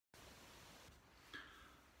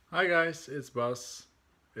Hi guys, it's Bas.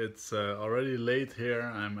 It's already late here.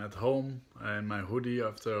 I'm at home in my hoodie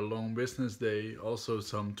after a long business day. Also,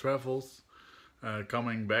 some travels.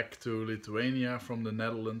 Coming back to Lithuania from the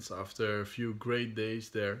Netherlands after a few great days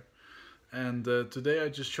there. And today I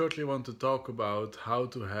just shortly want to talk about how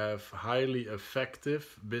to have highly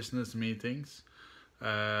effective business meetings.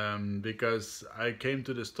 Because I came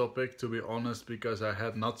to this topic, to be honest, because I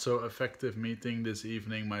had not so effective meeting this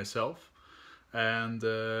evening myself, and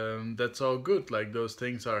that's all good. Like those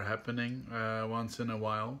things are happening once in a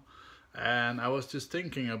while. And I was just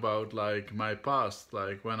thinking about like my past,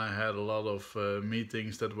 like when I had a lot of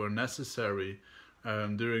meetings that were necessary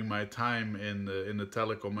during my time in the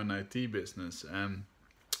telecom and IT business, and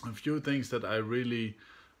a few things that I really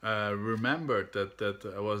remembered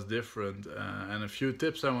that was different, and a few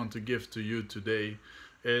tips I want to give to you today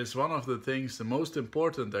is one of the things. The most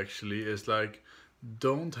important actually is like,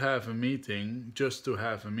 don't have a meeting just to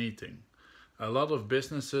have a meeting. A lot of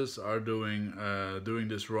businesses are doing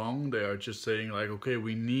this wrong. They are just saying like, okay,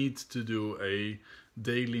 we need to do a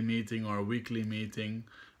daily meeting or a weekly meeting,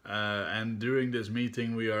 and during this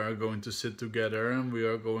meeting we are going to sit together and we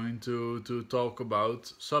are going to talk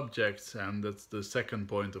about subjects. And that's the second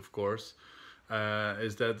point, of course,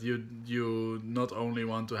 is that you not only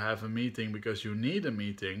want to have a meeting because you need a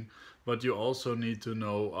meeting, but you also need to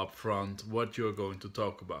know upfront what you're going to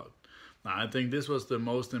talk about. Now, I think this was the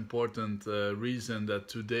most important reason that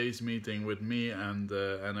today's meeting with me and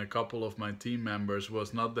a couple of my team members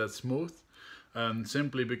was not that smooth,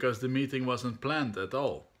 simply because the meeting wasn't planned at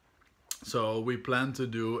all. So we plan to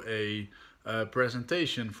do a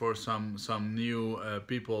presentation for some new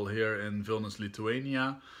people here in Vilnius,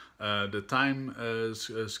 Lithuania. The time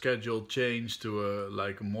schedule changed to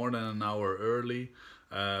like more than an hour early.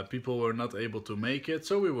 People were not able to make it,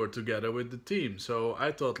 so we were together with the team. So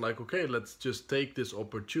I thought like, okay, let's just take this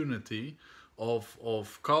opportunity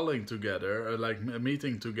of calling together, like a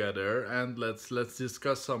meeting together, and let's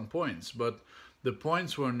discuss some points. But the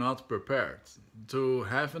points were not prepared. To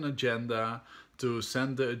have an agenda, to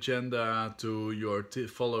send the agenda to your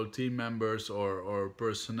fellow team members or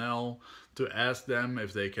personnel, to ask them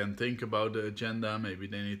if they can think about the agenda. Maybe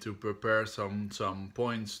they need to prepare some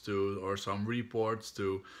points to or some reports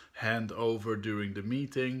to hand over during the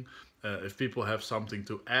meeting. If people have something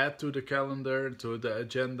to add to the calendar, to the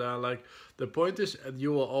agenda, like the point is,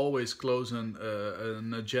 you will always close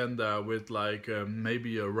an agenda with like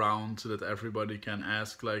maybe a round so that everybody can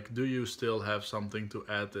ask like, do you still have something to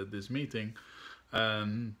add at this meeting?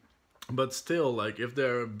 Um, but still, like if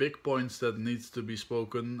there are big points that needs to be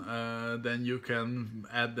spoken, then you can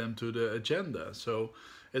add them to the agenda. So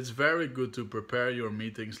it's very good to prepare your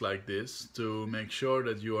meetings like this, to make sure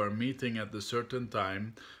that you are meeting at a certain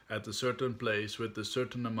time, at a certain place, with a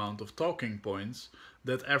certain amount of talking points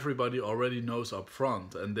that everybody already knows up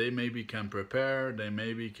front, and they maybe can prepare, they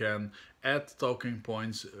maybe can add talking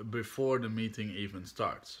points before the meeting even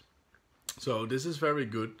starts. So this is very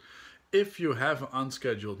good. If you have an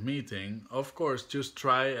unscheduled meeting, of course, just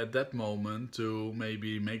try at that moment to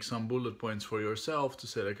maybe make some bullet points for yourself to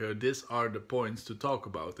say, okay, these are the points to talk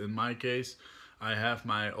about. In my case, I have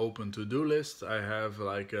my open to-do list. I have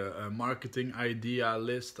like a marketing idea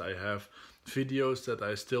list. I have videos that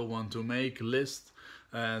I still want to make list.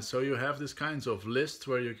 So you have these kinds of lists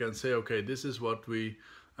where you can say, okay, this is what we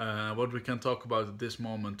can talk about at this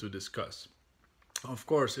moment to discuss. Of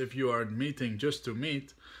course, if you are meeting just to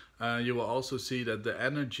meet, you will also see that the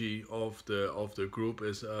energy of the group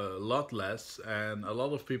is a lot less, and a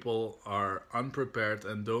lot of people are unprepared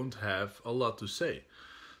and don't have a lot to say.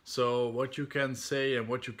 So what you can say and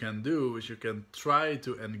what you can do is you can try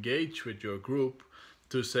to engage with your group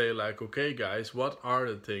to say like, okay guys, what are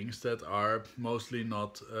the things that are mostly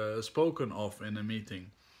not spoken of in a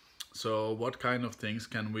meeting? So what kind of things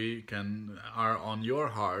can are on your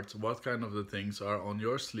heart? What kind of the things are on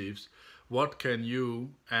your sleeves? What can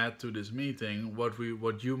you add to this meeting?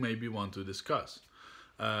 What you maybe want to discuss?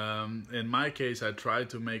 In my case, I try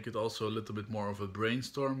to make it also a little bit more of a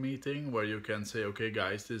brainstorm meeting where you can say, okay,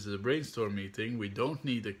 guys, this is a brainstorm meeting. We don't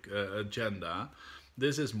need a agenda.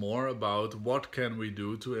 This is more about what can we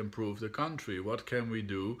do to improve the country? What can we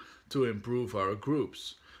do to improve our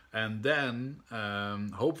groups? And then,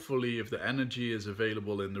 hopefully, if the energy is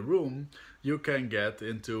available in the room, you can get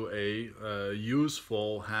into a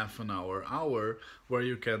useful half an hour where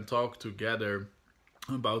you can talk together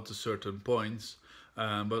about the certain points.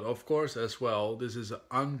 But of course, as well, this is an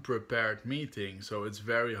unprepared meeting, so it's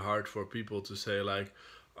very hard for people to say like,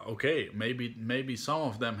 okay, maybe some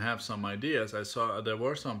of them have some ideas. I saw there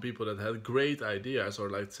were some people that had great ideas, or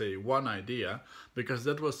let's say one idea, because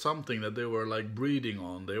that was something that they were like breathing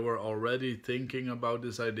on. They were already thinking about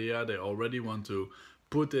this idea. They already want to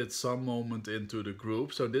put it some moment into the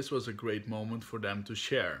group. So this was a great moment for them to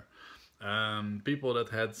share. People that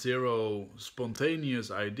had zero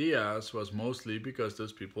spontaneous ideas was mostly because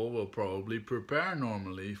those people will probably prepare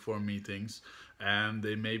normally for meetings, and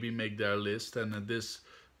they maybe make their list, and at this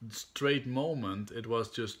straight moment it was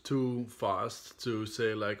just too fast to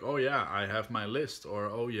say like, oh yeah, I have my list, or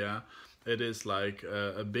oh yeah, it is like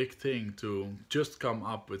a big thing to just come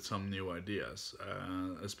up with some new ideas,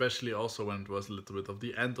 especially also when it was a little bit of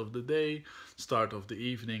the end of the day, start of the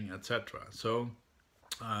evening, etc. So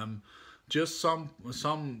um, just some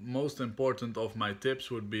most important of my tips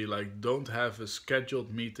would be like, don't have a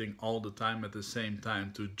scheduled meeting all the time at the same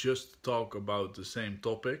time to just talk about the same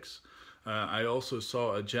topics. I also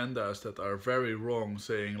saw agendas that are very wrong,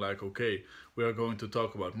 saying like, okay, we are going to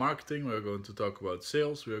talk about marketing, we are going to talk about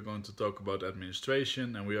sales, we are going to talk about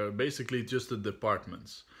administration, and we are basically just the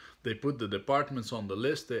departments. They put the departments on the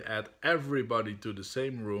list, they add everybody to the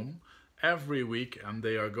same room every week, and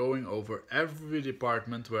they are going over every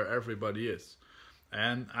department where everybody is.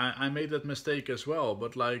 And I made that mistake as well,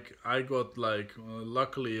 but like I got like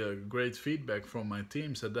luckily a great feedback from my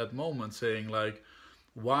teams at that moment, saying like,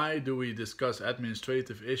 why do we discuss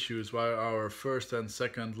administrative issues while our first and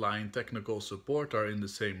second line technical support are in the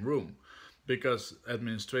same room? Because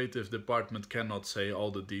administrative department cannot say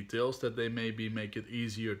all the details, that they maybe make it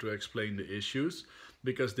easier to explain the issues,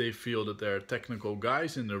 because they feel that there are technical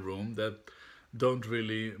guys in the room that don't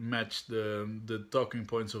really match the talking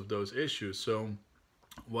points of those issues. So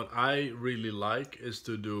what I really like is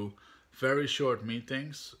to do very short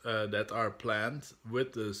meetings that are planned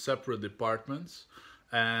with the separate departments.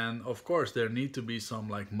 And of course there need to be some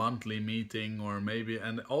like monthly meeting, or maybe,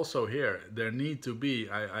 and also here there need to be,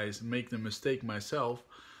 I make the mistake myself,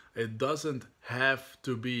 it doesn't have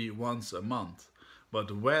to be once a month.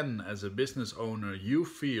 But when as a business owner you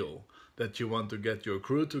feel that you want to get your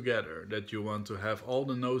crew together, that you want to have all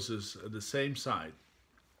the noses at the same side,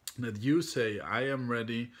 that you say, I am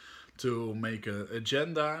ready to make an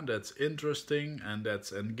agenda that's interesting and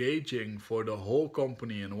that's engaging for the whole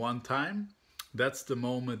company in one time, that's the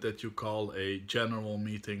moment that you call a general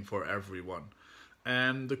meeting for everyone.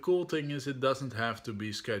 And the cool thing is, it doesn't have to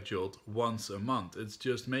be scheduled once a month. It's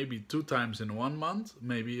just maybe 2 times in 1 month,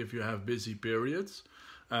 maybe if you have busy periods.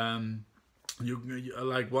 Um,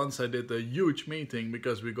 like once I did a huge meeting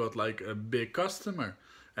because we got like a big customer,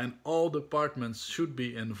 and all departments should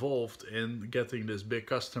be involved in getting this big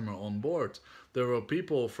customer on board. There were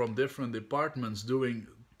people from different departments doing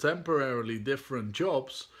temporarily different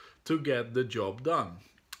jobs to get the job done.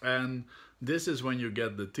 And this is when you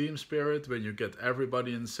get the team spirit, when you get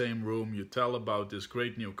everybody in the same room, you tell about this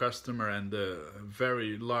great new customer and the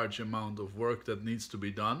very large amount of work that needs to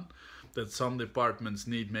be done, that some departments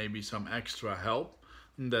need maybe some extra help,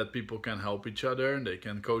 that people can help each other and they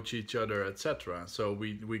can coach each other, etc. So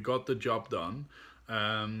we got the job done.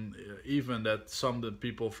 Even that some of the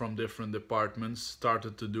people from different departments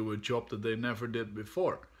started to do a job that they never did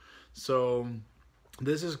before. So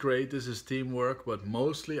this is great, this is teamwork, but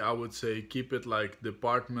mostly I would say keep it like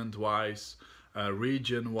department wise,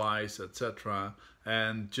 region wise, etc.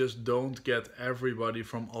 And just don't get everybody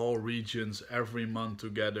from all regions every month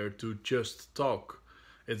together to just talk.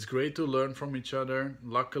 It's great to learn from each other.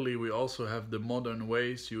 Luckily we also have the modern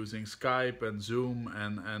ways using Skype and Zoom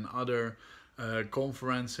and other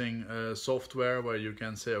conferencing software, where you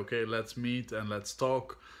can say, okay, let's meet and let's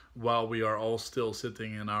talk while we are all still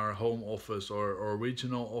sitting in our home office or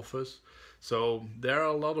regional office. So there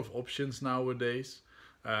are a lot of options nowadays,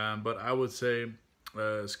 but I would say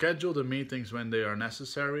schedule the meetings when they are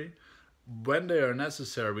necessary. When they are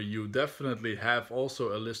necessary, you definitely have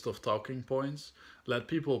also a list of talking points. Let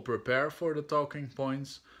people prepare for the talking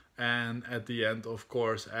points, and at the end, of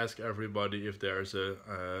course, ask everybody if there's a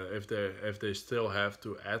if they still have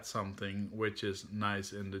to add something which is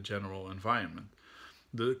nice in the general environment.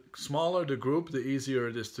 The smaller the group, the easier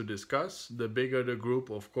it is to discuss. The bigger the group,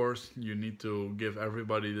 of course, you need to give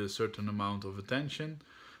everybody a certain amount of attention,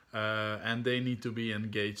 and they need to be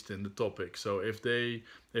engaged in the topic. So if the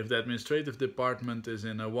administrative department is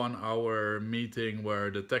in a 1 hour meeting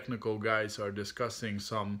where the technical guys are discussing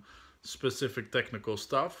some specific technical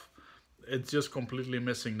stuff, it's just completely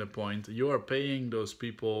missing the point. You are paying those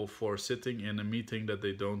people for sitting in a meeting that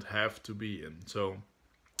they don't have to be in. So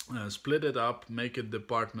split it up, make it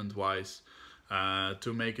department wise,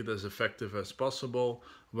 to make it as effective as possible.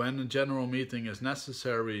 When a general meeting is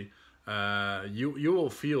necessary, You will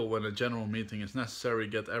feel when a general meeting is necessary,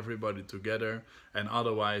 get everybody together, and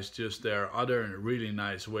otherwise just there are other really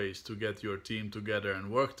nice ways to get your team together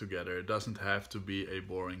and work together. It doesn't have to be a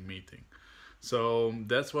boring meeting. So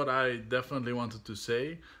that's what I definitely wanted to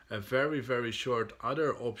say. A very, very short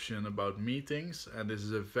other option about meetings, and this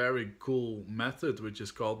is a very cool method which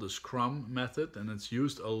is called the Scrum method, and it's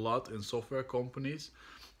used a lot in software companies,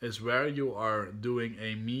 is where you are doing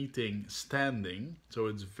a meeting standing. So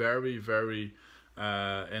it's very, very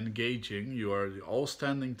engaging. You are all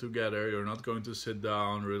standing together. You're not going to sit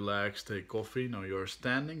down, relax, take coffee. No, you're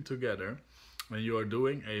standing together. And you are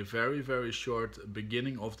doing a very, very short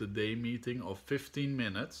beginning of the day meeting of 15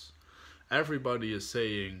 minutes. Everybody is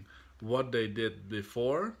saying what they did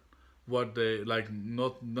before, what they like,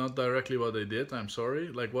 not directly what they did, I'm sorry,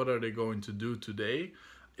 like what are they going to do today,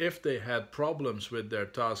 if they had problems with their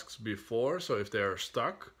tasks before, so if they are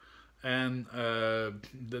stuck, and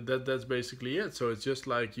that's basically it. So it's just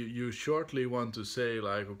like you shortly want to say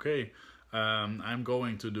like, okay, I'm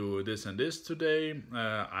going to do this and this today.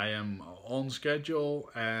 I am on schedule,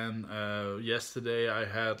 and yesterday I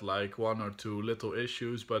had like one or two little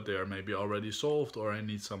issues, but they are maybe already solved, or I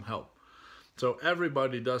need some help. So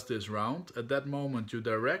everybody does this round. At that moment, you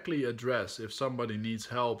directly address if somebody needs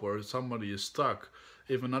help or if somebody is stuck,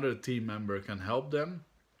 if another team member can help them.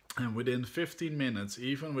 And within 15 minutes,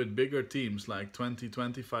 even with bigger teams like 20,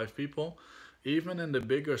 25 people, even in the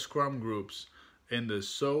bigger scrum groups, in the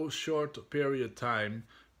so short period time,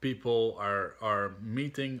 people are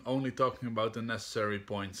meeting, only talking about the necessary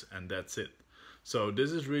points, and that's it. So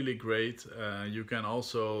this is really great. You can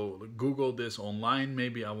also Google this online.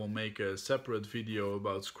 Maybe I will make a separate video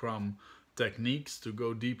about Scrum techniques to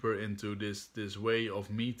go deeper into this way of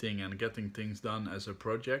meeting and getting things done as a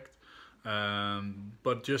project.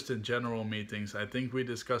 But just in general meetings, I think we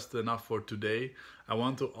discussed enough for today. I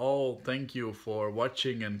want to all thank you for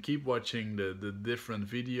watching and keep watching the different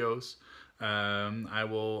videos. I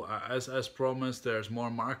will, as promised, there's more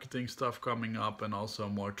marketing stuff coming up and also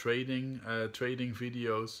more trading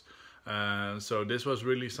videos. So this was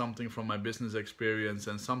really something from my business experience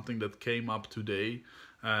and something that came up today,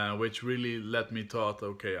 which really let me thought,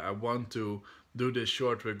 okay, I want to do this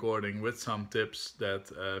short recording with some tips that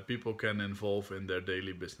people can involve in their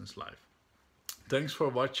daily business life. Thanks for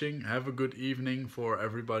watching. Have a good evening for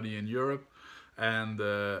everybody in Europe, and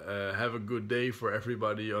have a good day for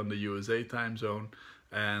everybody on the USA time zone,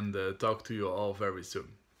 and talk to you all very soon.